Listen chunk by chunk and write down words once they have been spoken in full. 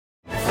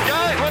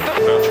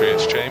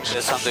James.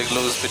 There's something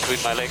loose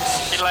between my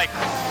legs. Like,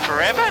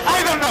 forever?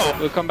 I don't know.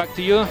 We'll come back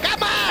to you.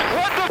 Come on!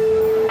 What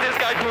the this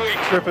guy doing?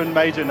 Tripping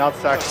major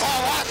nutsack.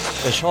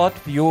 Oh, A short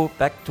view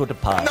back to the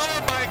past.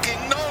 no, Mikey,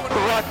 no!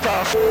 What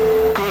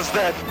the was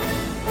that?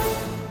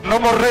 No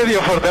more radio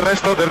for the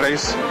rest of the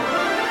race.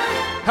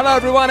 Hello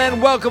everyone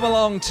and welcome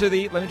along to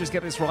the, let me just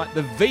get this right,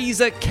 the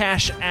Visa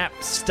Cash App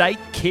State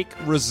Kick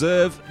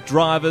Reserve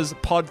Drivers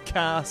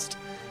Podcast.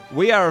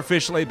 We are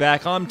officially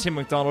back. I'm Tim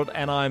McDonald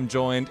and I'm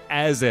joined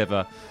as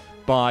ever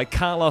by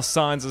Carlos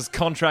Sainz's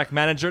contract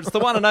manager. It's the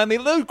one and only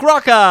Luke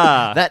Rocker.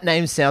 That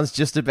name sounds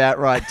just about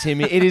right,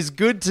 Timmy. It is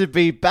good to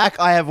be back.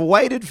 I have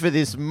waited for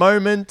this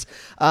moment,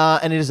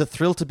 and it is a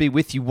thrill to be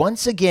with you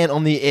once again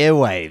on the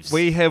airwaves.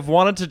 We have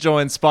wanted to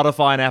join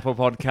Spotify and Apple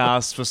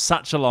Podcasts for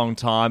such a long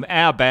time.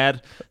 Our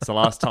bad. It's the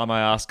last time I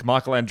asked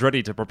Michael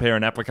Andretti to prepare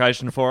an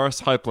application for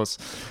us. Hopeless.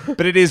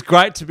 But it is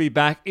great to be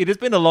back. It has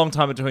been a long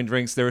time between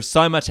drinks. There is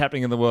so much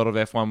happening in the world of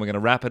F1. We're going to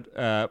wrap it.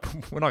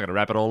 We're not going to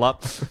wrap it all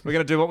up. We're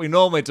going to do what we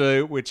normally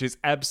do, which is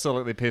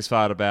absolutely piss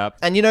fart about.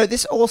 And you know,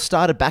 this all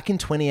started back in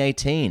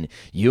 2018.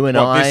 You and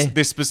I...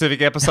 This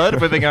specific episode,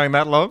 have we been going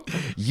that long?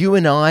 You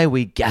and I,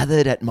 we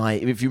gathered at my,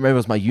 if you remember, it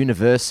was my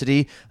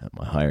university,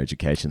 my higher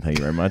education, thank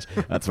you very much.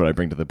 That's what I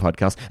bring to the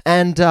podcast.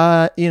 And,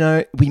 you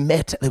know, we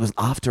met, there was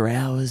after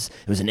hours,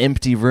 it was an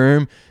empty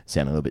room,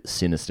 sounded a little bit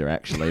sinister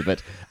actually,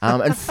 but,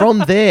 and from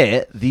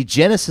there, the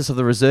genesis of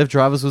the Reserve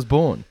Drivers was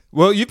born.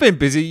 Well, you've been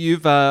busy.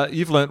 You've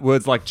learnt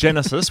words like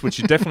Genesis, which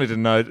you definitely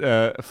didn't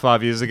know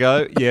 5 years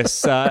ago.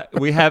 Yes,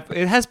 we have.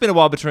 It has been a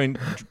while between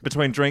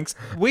drinks.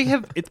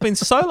 It's been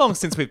so long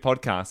since we've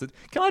podcasted.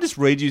 Can I just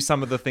read you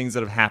some of the things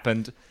that have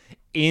happened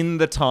in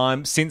the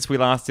time since we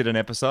last did an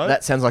episode?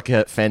 That sounds like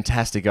a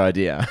fantastic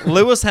idea.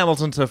 Lewis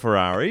Hamilton to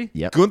Ferrari.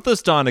 Yep. Gunther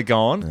Steiner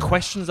gone.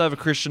 Questions over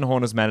Christian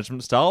Horner's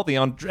management style. The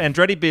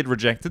Andretti bid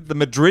rejected. The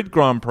Madrid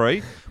Grand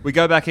Prix. We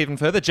go back even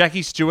further.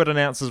 Jackie Stewart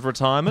announces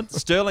retirement.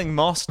 Sterling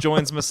Moss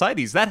joins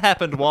Mercedes. That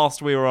happened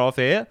whilst we were off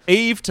air.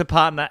 Eve to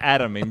partner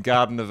Adam in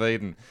Garden of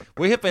Eden.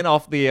 We have been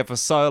off the air for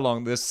so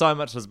long. There's so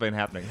much that's been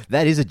happening.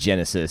 That is a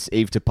genesis.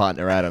 Eve to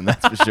partner Adam,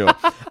 that's for sure.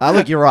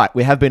 Look, you're right.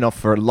 We have been off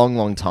for a long,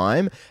 long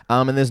time.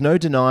 And there's no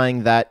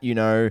denying that, you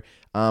know,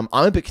 I'm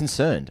a bit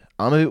concerned.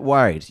 I'm a bit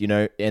worried, you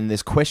know, and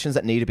there's questions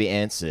that need to be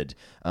answered.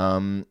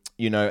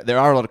 You know, there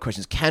are a lot of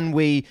questions. Can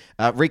we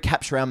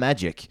recapture our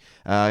magic?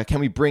 Can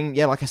we bring,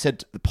 like I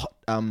said,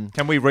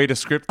 can we read a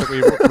script that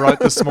we wrote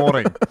this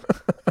morning?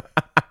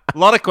 A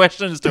lot of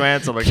questions to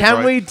answer.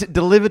 Can we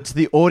deliver to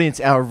the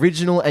audience our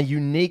original and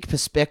unique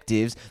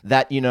perspectives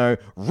that, you know,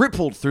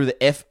 rippled through the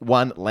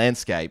F1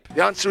 landscape?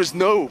 The answer is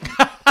no.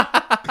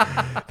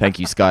 Thank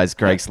you, Sky's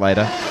Greg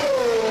Slater.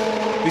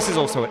 This is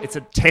also, it's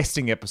a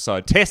testing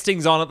episode.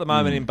 Testing's on at the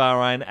moment in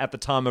Bahrain at the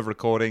time of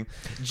recording.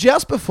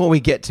 Just before we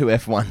get to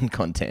F1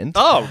 content.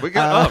 Can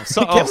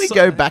we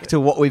go back to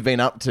what we've been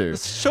up to?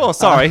 Sure,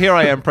 sorry. Here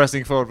I am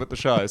pressing forward with the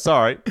show.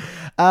 Sorry.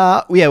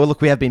 Well,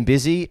 look, we have been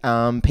busy.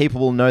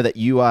 People will know that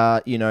you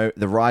are, you know,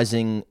 the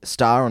rising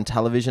star on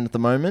television at the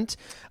moment.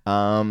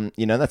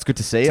 You know, that's good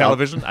to see.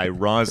 Television, a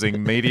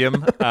rising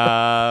medium.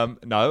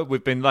 No,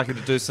 we've been lucky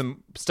to do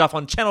some stuff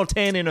on Channel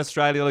 10 in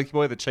Australia, Lucky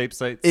Boy, the cheap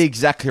seats.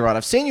 Exactly right.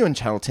 I've seen you on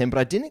Channel 10, but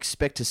I didn't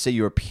expect to see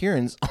your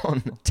appearance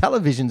on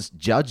television's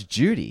Judge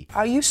Judy.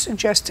 Are you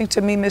suggesting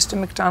to me, Mr.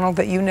 McDonald,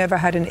 that you never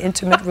had an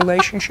intimate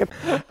relationship?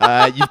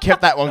 You've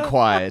kept that one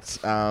quiet.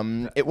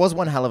 It was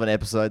one hell of an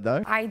episode,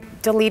 though. I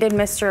deleted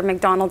Mr.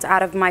 McDonald's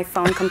out of my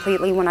phone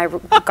completely when I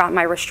got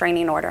my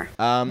restraining order.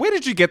 Where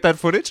did you get that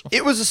footage?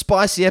 It was a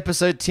spicy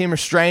episode, Tim.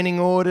 Restraining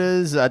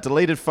orders,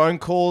 deleted phone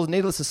calls.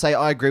 Needless to say,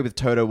 I agree with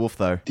Toto Wolff,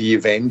 though. The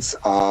events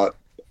are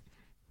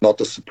not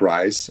a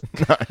surprise.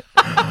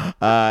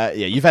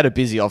 You've had a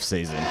busy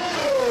off-season.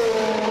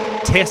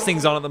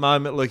 Testing's on at the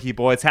moment, Lukey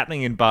boy. It's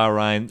happening in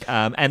Bahrain.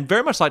 And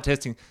very much like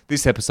testing,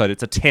 this episode,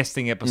 it's a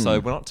testing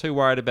episode. We're not too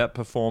worried about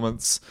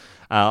performance.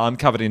 I'm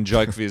covered in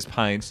joke viz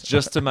paint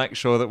just to make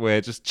sure that we're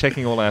just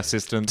checking all our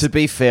systems. To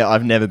be fair,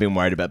 I've never been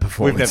worried about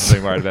performance. We've never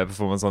been worried about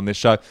performance on this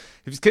show.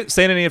 Have you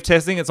seen any of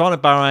testing? It's on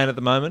at Bahrain at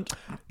the moment.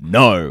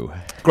 No.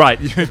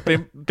 Great. You've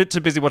been a bit too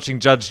busy watching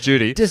Judge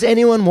Judy. Does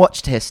anyone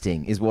watch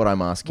testing is what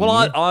I'm asking.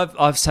 Well,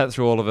 I've sat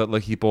through all of it,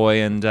 Lucky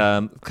boy, and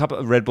a couple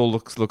of Red Bull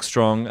looks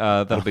strong.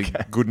 That'll be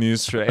good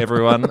news for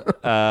everyone.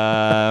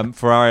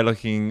 Ferrari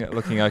looking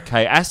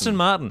okay. Aston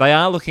Martin, they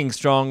are looking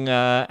strong,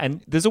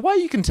 and there's a way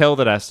you can tell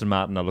that Aston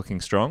Martin are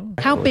looking strong.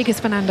 How big has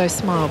Fernando's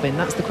smile been?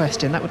 That's the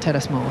question. That would tell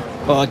us more.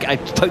 Well,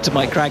 I spoke to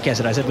Mike Crack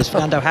yesterday. I said, was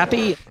Fernando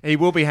happy? He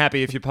will be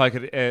happy if you poke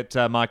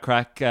at Mike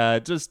Crack.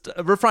 Just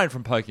refrain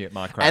from poking at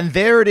Mike Crack. And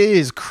there it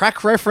is,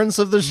 Crack reference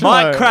of the show.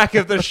 Mike Crack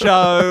of the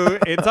show.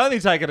 It's only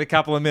taken a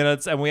couple of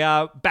minutes, and we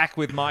are back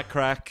with Mike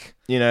Crack.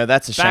 You know,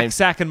 that's a shame. Back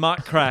Sack and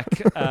Mike Crack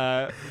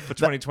for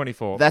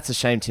 2024. That's a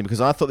shame, Tim,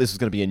 because I thought this was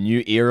going to be a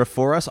new era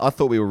for us. I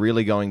thought we were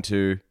really going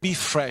to be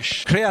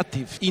fresh,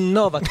 creative,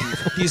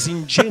 innovative,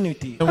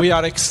 disingenuity. We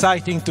are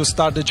excited to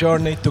start the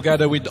journey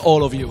together with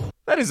all of you.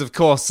 That is, of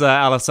course,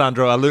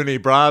 Alessandro Aluni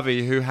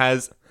Bravi, who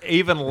has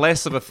even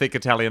less of a thick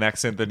Italian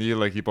accent than you,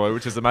 Leaky Boy,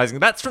 which is amazing.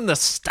 That's from the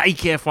steak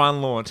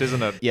F1 launch,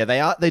 isn't it? Yeah, they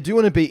are. They do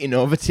want to be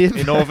innovative.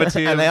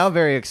 Innovative. And they are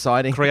very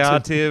exciting.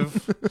 Creative.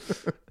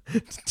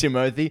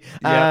 Timothy.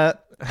 Yeah.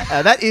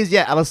 That is,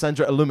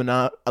 Alessandro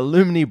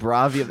Illumini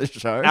Bravi of the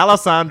show.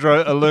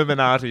 Alessandro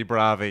Illuminati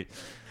Bravi.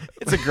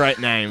 It's a great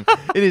name.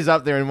 It is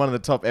up there in one of the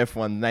top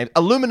F1 names.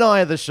 Alumni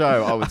of the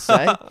show, I would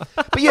say.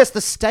 But yes, the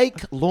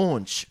steak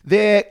launch.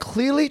 They're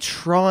clearly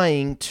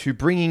trying to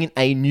bring in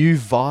a new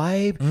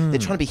vibe. They're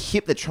trying to be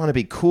hip. They're trying to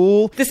be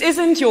cool. This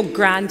isn't your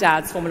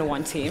granddad's Formula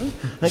One team.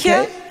 Okay.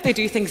 Here, they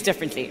do things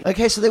differently.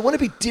 Okay, so they want to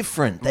be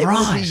different. They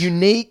want to be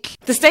unique.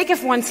 The Steak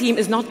F1 team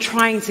is not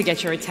trying to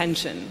get your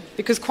attention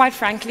because, quite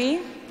frankly,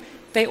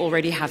 they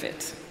already have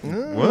it.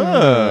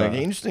 Whoa,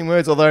 interesting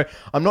words, although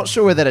I'm not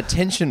sure where that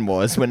attention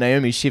was when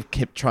Naomi Schiff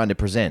kept trying to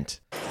present.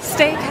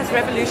 Steak has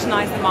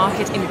revolutionized the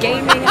market in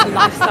gaming,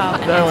 lifestyle,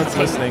 and No one's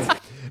listening.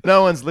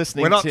 No one's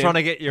listening. We're not Tim. trying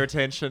to get your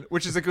attention,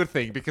 which is a good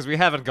thing because we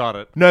haven't got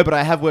it. No, but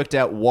I have worked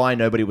out why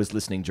nobody was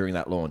listening during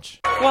that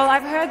launch. Well,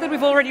 I've heard that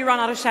we've already run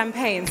out of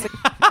champagne. So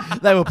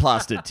They were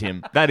plastered,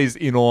 Tim. That is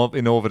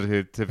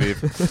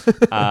innovative.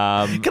 Can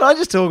I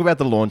just talk about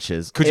the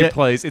launches? Could you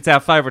please? It's our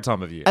favourite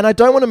time of year. And I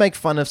don't want to make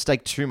fun of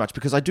steak too much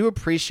because I do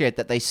appreciate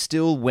that they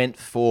still went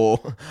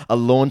for a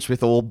launch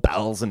with all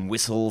bells and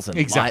whistles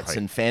and lights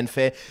and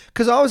fanfare.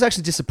 Because I was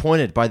actually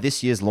disappointed by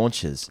this year's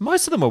launches.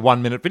 Most of them are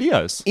 1-minute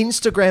videos.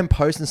 Instagram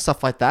posts and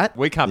stuff like that.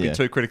 We can't be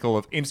too critical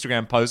of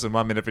Instagram posts and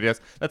 1-minute videos.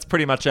 That's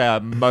pretty much our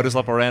modus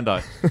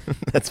operandi.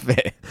 That's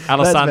fair.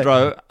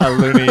 Alessandro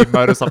Aluni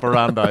modus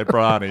operandi,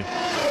 Brani.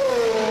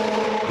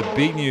 The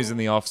big news in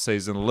the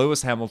off-season,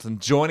 Lewis Hamilton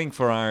joining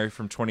Ferrari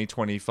from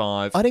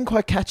 2025. I didn't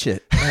quite catch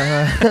it.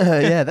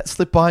 Yeah, that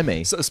slipped by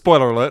me. So,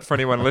 spoiler alert for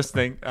anyone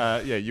listening.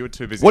 You were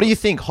too busy. What do you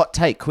think? Hot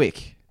take,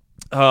 quick.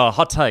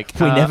 Hot take.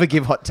 We never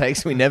give hot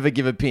takes. We never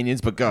give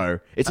opinions, but go.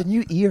 It's a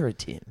new era,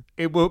 Tim.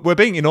 We're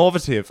being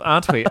innovative,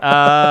 aren't we?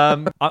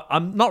 I'm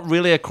not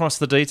really across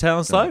the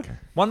details, though. Okay.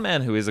 One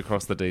man who is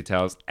across the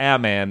details, our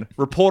man,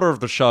 reporter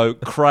of the show,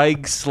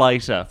 Craig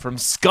Slater from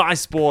Sky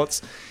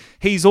Sports.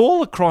 He's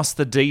all across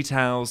the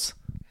details,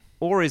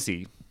 or is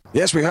he?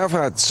 Yes, we have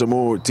had some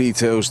more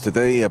details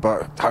today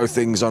about how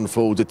things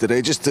unfolded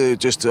today. Just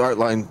to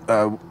outline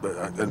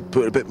and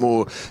put a bit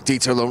more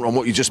detail on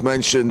what you just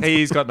mentioned.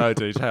 He's got no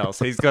details.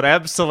 He's got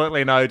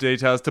absolutely no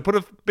details. To put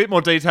a bit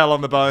more detail on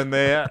the bone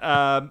there,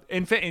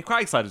 in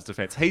Craig Slater's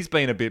defence, he's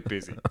been a bit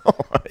busy.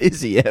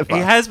 Is he ever?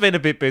 He has been a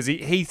bit busy.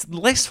 He's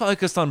less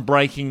focused on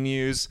breaking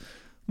news,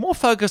 more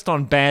focused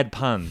on bad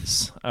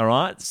puns, all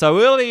right?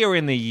 So earlier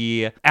in the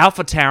year,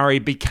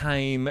 AlphaTauri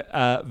became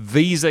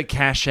Visa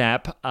Cash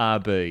App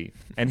RB.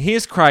 And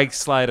here's Craig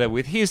Slater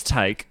with his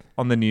take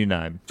on the new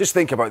name. Just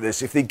think about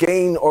this. If they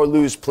gain or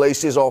lose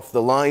places off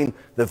the line,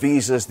 the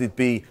visas, they'd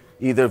be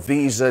either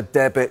Visa,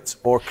 debit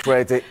or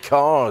credit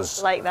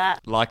cars. like that.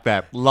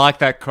 Like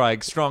that,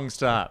 Craig. Strong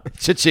start.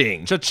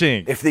 Cha-ching.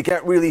 Cha-ching. If they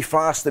get really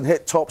fast and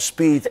hit top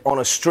speed on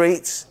a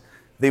straight,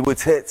 they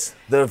would hit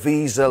their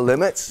visa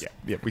limits.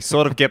 Yeah, we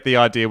sort of get the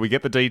idea. We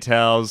get the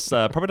details.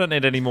 Probably don't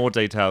need any more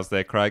details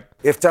there, Craig.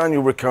 If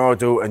Daniel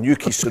Ricciardo and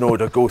Yuki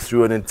Tsunoda go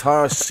through an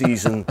entire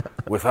season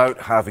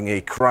without having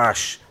a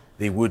crash,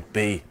 they would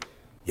be,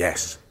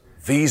 yes,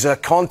 visa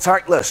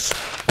contactless.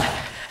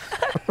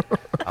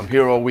 I'm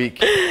here all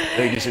week,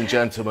 ladies and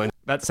gentlemen.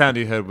 That sound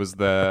you heard was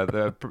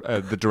the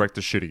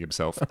director shooting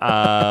himself.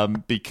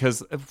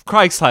 Because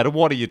Craig Slater,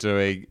 what are you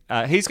doing?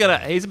 He's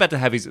about to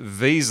have his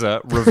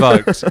visa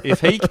revoked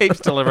if he keeps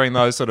delivering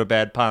those sort of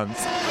bad puns.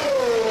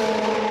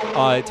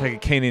 I take a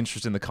keen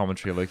interest in the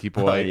commentary, Lukey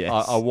boy. Oh,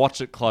 yes. I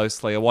watch it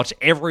closely. I watch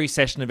every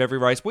session of every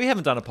race. We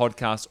haven't done a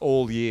podcast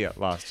all year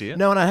last year.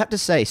 No, and I have to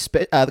say,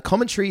 the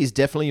commentary is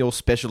definitely your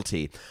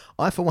specialty.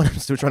 I, for one, am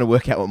still trying to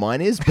work out what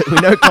mine is, but we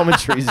know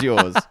commentary is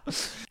yours.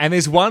 And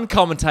there's one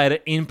commentator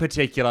in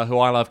particular who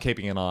I love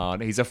keeping an eye on.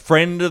 He's a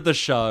friend of the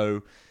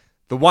show,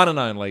 the one and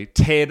only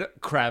Ted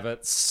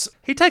Kravitz.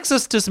 He takes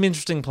us to some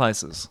interesting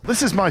places.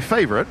 This is my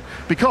favourite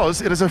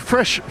because it is a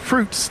fresh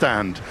fruit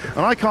stand.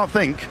 And I can't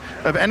think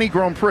of any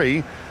Grand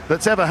Prix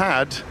that's ever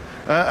had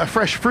a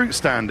fresh fruit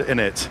stand in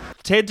it.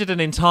 Ted did an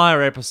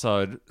entire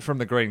episode from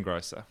the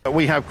greengrocer.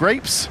 We have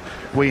grapes,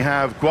 we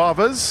have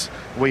guavas,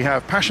 we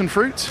have passion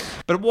fruit.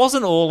 But it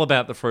wasn't all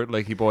about the fruit,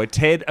 Leaky boy.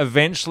 Ted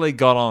eventually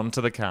got on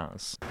to the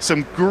cars.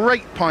 Some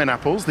great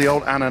pineapples, the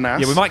old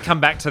ananas. Yeah, we might come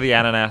back to the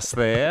ananas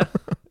there.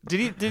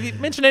 Did he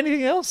mention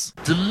anything else?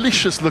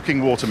 Delicious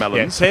looking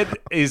watermelons. Yeah, Ted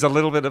is a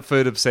little bit of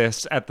food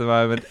obsessed at the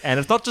moment, and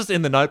it's not just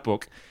in the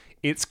notebook,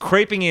 it's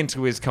creeping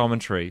into his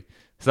commentary.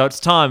 So it's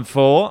time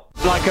for...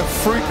 Like a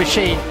fruit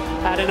machine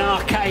at an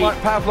arcade. Like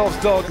Pavlov's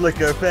dog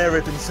liquor, fair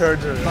rip in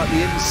surgery. Like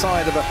the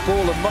inside of a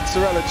ball of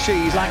mozzarella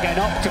cheese. Like an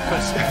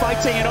octopus.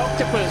 Fighting an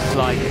octopus.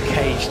 Like a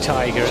caged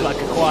tiger. Like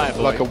a quiet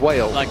boy. Like a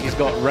whale. Like he's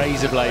got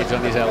razor blades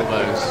on his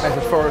elbows.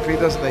 Metaphorically,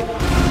 doesn't he?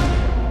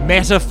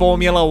 Meta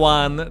Formula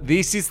One.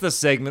 This is the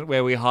segment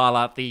where we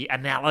highlight the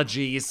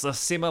analogies, the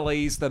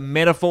similes, the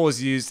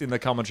metaphors used in the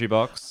commentary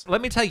box.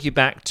 Let me take you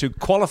back to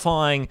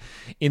qualifying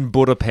in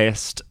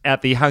Budapest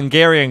at the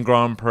Hungarian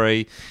Grand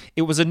Prix.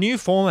 It was a new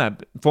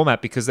format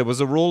because there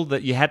was a rule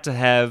that you had to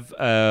have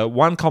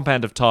one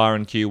compounded tyre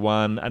in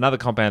Q1, another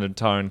compounded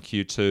tyre in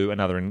Q2,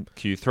 another in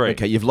Q3.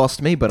 Okay, you've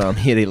lost me, but I'm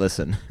here to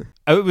listen.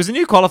 It was a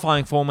new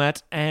qualifying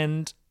format,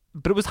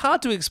 but it was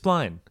hard to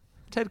explain.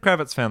 Ted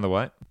Kravitz found the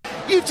way.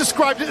 You've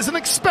described it as an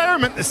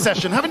experiment this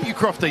session, haven't you,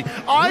 Crofty?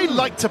 I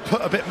like to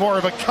put a bit more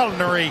of a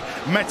culinary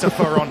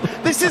metaphor on.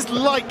 This is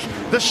like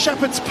the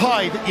shepherd's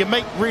pie that you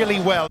make really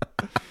well.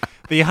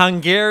 The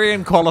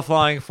Hungarian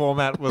qualifying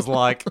format was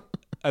like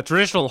a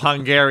traditional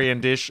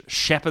Hungarian dish,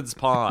 shepherd's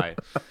pie.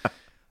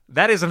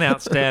 That is an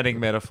outstanding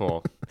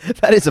metaphor.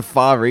 That is a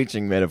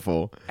far-reaching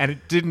metaphor. And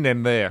it didn't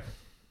end there.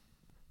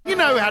 You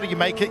know how do you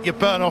make it? You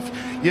burn off,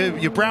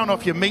 you brown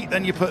off your meat,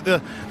 then you put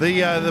the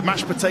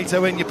mashed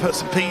potato in, you put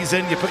some peas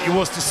in, you put your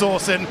Worcester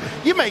sauce in.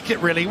 You make it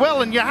really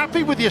well, and you're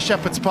happy with your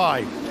shepherd's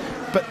pie.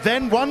 But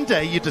then one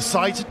day you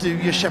decide to do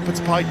your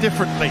shepherd's pie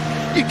differently.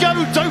 You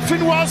go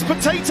Dauphinoise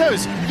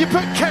potatoes. You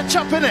put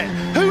ketchup in it.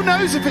 Who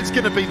knows if it's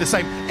going to be the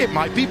same? It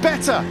might be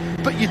better,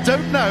 but you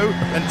don't know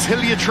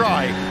until you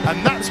try.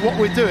 And that's what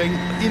we're doing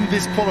in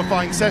this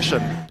qualifying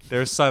session.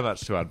 There is so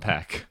much to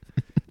unpack.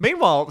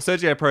 Meanwhile,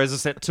 Sergio Perez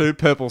has set 2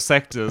 purple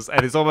sectors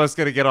and is almost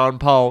going to get on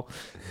pole.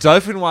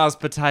 Dauphinoise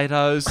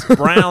potatoes,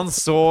 brown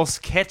sauce,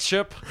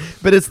 ketchup.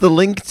 But it's the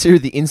link to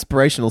the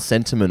inspirational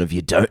sentiment of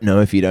you don't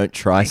know if you don't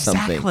try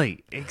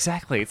something.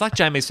 Exactly. It's like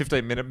Jamie's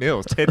 15-minute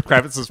meals, Ted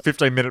Kravitz's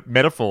 15-minute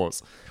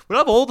metaphors. We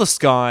love all the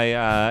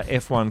Sky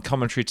F1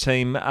 commentary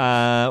team.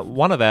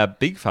 One of our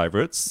big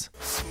favourites.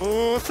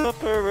 Smooth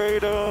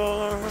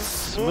operator.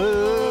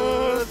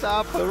 Smooth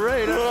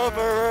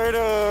operator.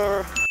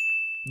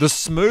 The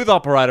smooth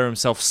operator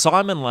himself,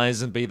 Simon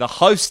Lazenby, the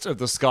host of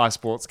the Sky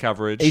Sports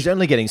coverage. He's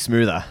only getting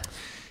smoother.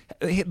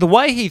 The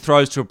way he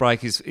throws to a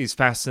break is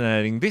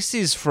fascinating. This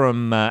is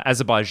from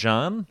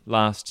Azerbaijan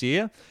last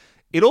year.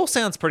 It all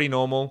sounds pretty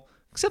normal,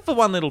 except for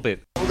one little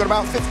bit. We've got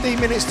about 15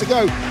 minutes to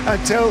go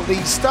until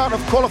the start of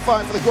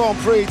qualifying for the Grand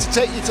Prix. To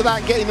take you to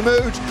that, get in the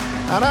mood,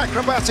 an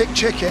acrobatic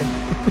chicken.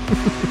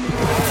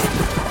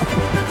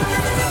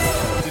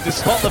 Did you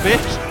spot the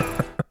bit?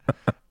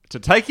 To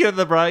take you to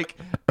the break,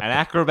 an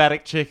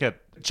acrobatic chicken.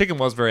 Chicken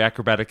was very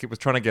acrobatic. It was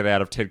trying to get out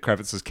of Ted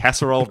Kravitz's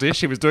casserole dish.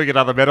 He was doing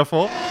another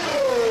metaphor.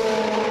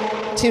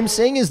 Tim,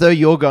 seeing as though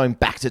you're going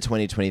back to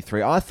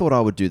 2023, I thought I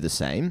would do the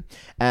same.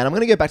 And I'm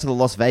going to go back to the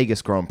Las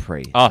Vegas Grand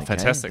Prix. Oh, okay?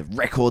 Fantastic. The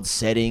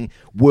record-setting,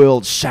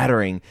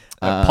 world-shattering.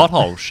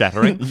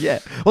 Pothole-shattering. Yeah.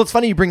 Well, it's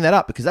funny you bring that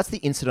up because that's the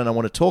incident I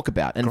want to talk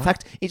about. And in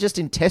fact, it's just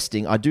in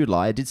testing. I do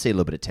lie. I did see a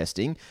little bit of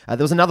testing. There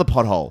was another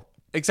pothole.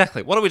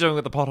 Exactly. What are we doing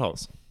with the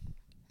potholes?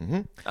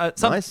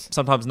 Mm-hmm. Nice.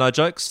 Sometimes no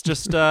jokes.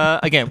 Just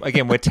again,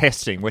 we're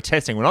testing. We're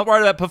not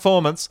worried about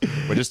performance.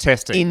 We're just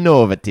testing.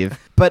 Innovative.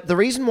 But the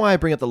reason why I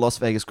bring up the Las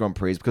Vegas Grand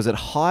Prix is because it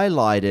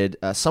highlighted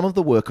some of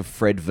the work of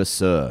Fred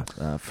Vasseur,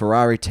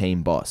 Ferrari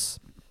team boss.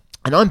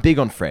 And I'm big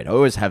on Fred. I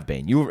always have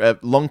been. You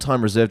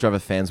long-time reserve driver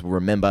fans will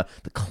remember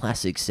the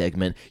classic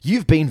segment,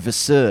 "You've been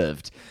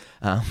Vasserved."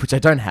 Which I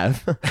don't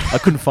have. I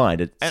couldn't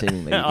find it,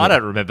 seemingly. I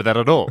don't remember that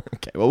at all.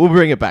 Okay, well, we'll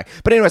bring it back.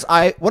 But anyways,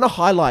 I want to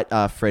highlight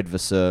Fred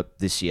Vasseur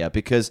this year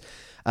because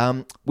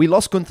we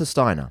lost Gunther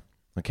Steiner,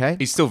 okay?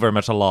 He's still very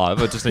much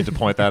alive. I just need to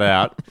point that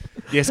out.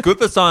 Yes,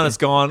 Gunther Steiner's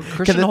gone.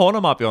 Christian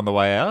Horner might be on the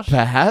way out.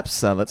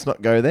 Perhaps. Let's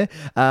not go there.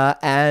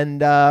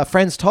 And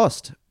Franz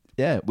Tost.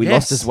 Yeah, we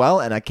lost as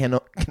well, and I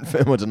cannot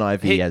confirm or deny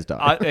if he has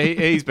died.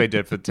 He's been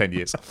dead for 10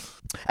 years.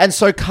 And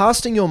so,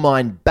 casting your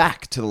mind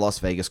back to the Las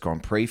Vegas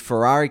Grand Prix,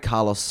 Ferrari,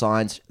 Carlos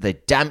Sainz,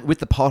 with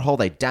the pothole,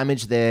 they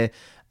damaged their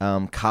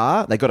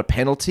car. They got a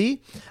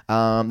penalty.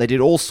 They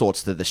did all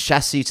sorts, to the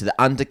chassis, to the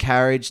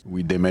undercarriage.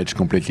 We damaged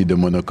completely the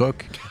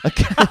monocoque.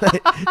 Okay.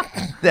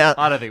 Now,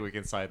 I don't think we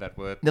can say that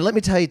word. Now, let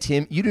me tell you,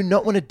 Tim, you do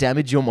not want to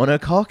damage your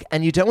monocoque,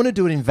 and you don't want to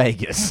do it in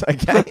Vegas,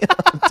 okay?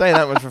 I'll tell you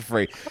that much for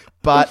free.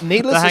 But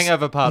needless The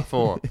Hangover Part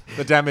 4,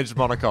 the damaged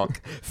monocoque.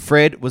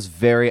 Fred was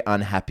very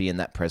unhappy in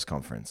that press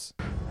conference.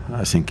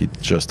 I think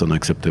it's just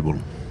unacceptable.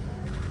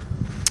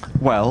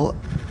 Well,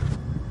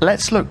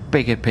 let's look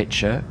bigger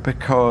picture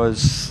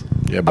because...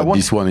 Yeah, but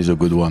this one is a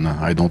good one.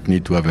 I don't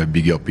need to have a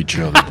bigger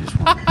picture than this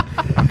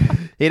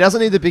one. He doesn't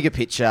need the bigger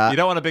picture. You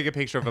don't want a bigger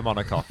picture of a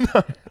monocoque.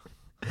 No.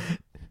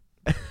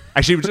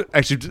 Actually,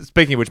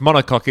 speaking of which,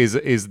 monocoque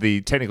is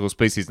the technical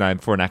species name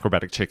for an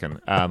acrobatic chicken.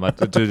 I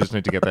do just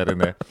need to get that in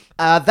there.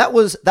 That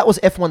was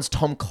F1's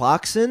Tom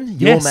Clarkson,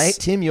 your mate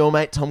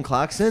Tom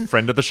Clarkson,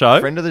 friend of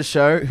the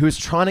show, who was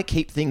trying to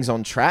keep things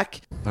on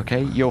track.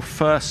 Okay, your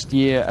first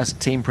year as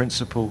team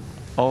principal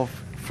of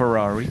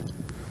Ferrari.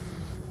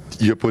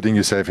 You're putting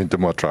yourself into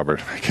more trouble,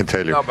 I can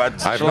tell you. No,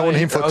 but I've known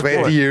him for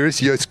 20 years.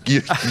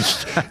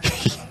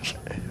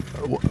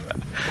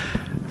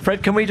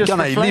 Fred, can we just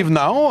reflect? I leave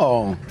now?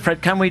 Or?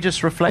 Fred, can we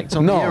just reflect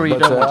on the year?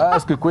 No, but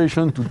ask a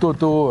question to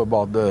Toto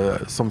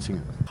about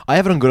something. I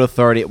have it on good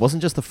authority. It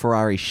wasn't just the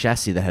Ferrari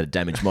chassis that had a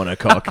damaged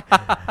monocoque.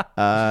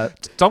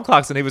 Tom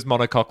Clarkson, he was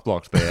monocoque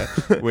blocked there,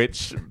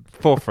 which,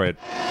 poor Fred.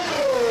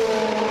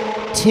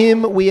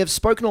 Tim, we have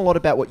spoken a lot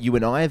about what you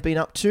and I have been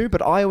up to,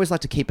 but I always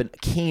like to keep a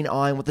keen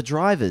eye on what the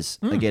drivers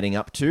are getting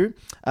up to.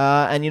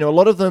 And, a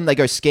lot of them, they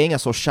go skiing. I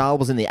saw Charles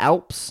was in the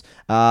Alps.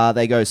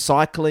 They go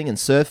cycling and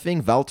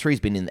surfing. Valtteri's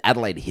been in the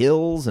Adelaide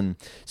Hills and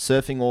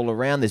surfing all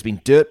around. There's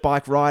been dirt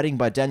bike riding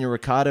by Daniel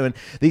Ricciardo. And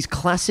these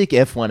classic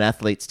F1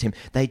 athletes, Tim,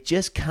 they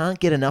just can't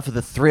get enough of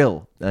the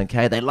thrill,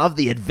 okay? They love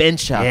the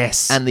adventure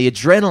and the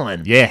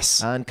adrenaline.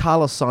 Yes. And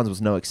Carlos Sainz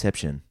was no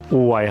exception.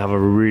 Oh, I have a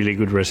really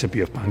good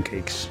recipe of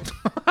pancakes.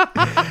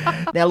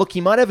 Now, look,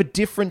 you might have a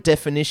different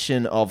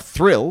definition of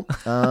thrill,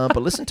 but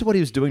listen to what he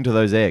was doing to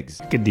those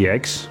eggs. Get the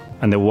eggs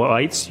and the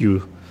whites,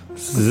 you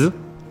zzz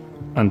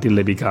until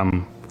they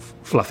become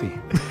fluffy.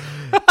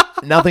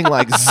 Nothing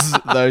like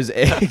those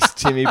eggs,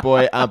 Timmy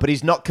boy. But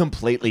he's not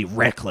completely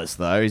reckless,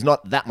 though. He's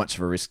not that much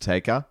of a risk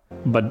taker.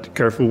 But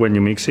careful when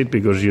you mix it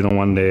because you don't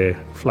want the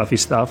fluffy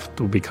stuff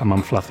to become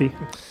unfluffy.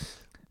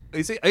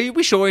 Are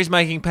we sure he's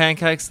making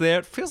pancakes there?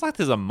 It feels like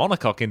there's a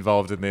monocoque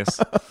involved in this.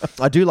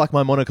 I do like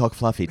my monocoque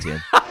fluffy,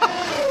 Tim.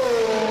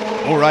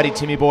 Alrighty,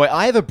 Timmy boy,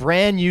 I have a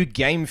brand new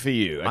game for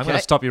you. Okay? I'm going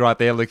to stop you right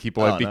there, Lukey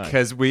boy,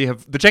 because we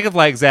have the checkered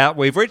flag's out.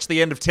 We've reached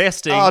the end of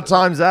testing. Oh,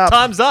 time's up.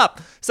 Time's up.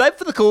 Save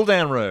for the cool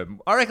down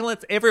room. I reckon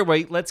every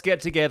week let's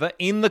get together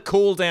in the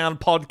cool down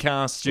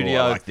podcast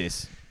studio. I like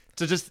this.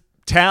 To just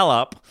towel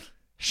up,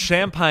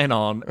 champagne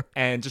on,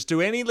 and just do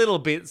any little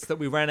bits that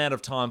we ran out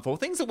of time for.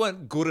 Things that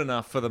weren't good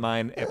enough for the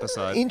main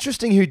episode.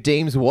 Interesting who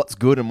deems what's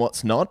good and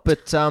what's not,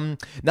 but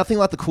nothing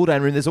like the cool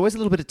down room. There's always a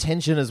little bit of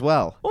tension as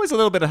well. Always a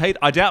little bit of heat.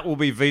 I doubt we'll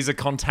be visa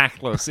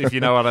contactless, if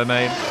you know what I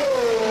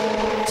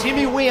mean.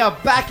 Timmy, we are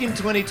back in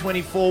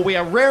 2024. We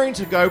are raring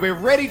to go. We're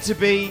ready to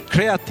be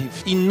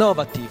creative,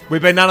 innovative. We've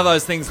been none of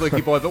those things,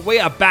 Lukey boy, but we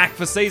are back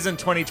for season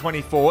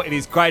 2024. It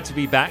is great to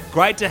be back.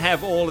 Great to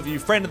have all of you,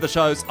 friend of the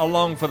shows,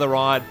 along for the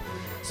ride.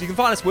 So you can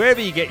find us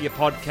wherever you get your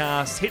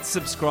podcasts, hit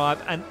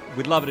subscribe, and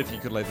we'd love it if you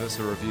could leave us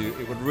a review.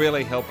 It would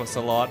really help us a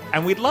lot.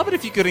 And we'd love it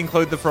if you could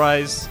include the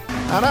phrase...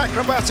 An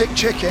acrobatic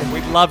chicken.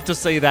 We'd love to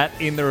see that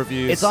in the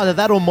reviews. It's either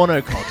that or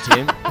monocoque,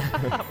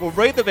 Tim. We'll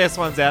read the best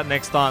ones out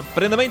next time.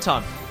 But in the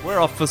meantime, we're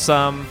off for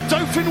some...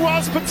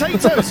 Dauphinoise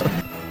potatoes!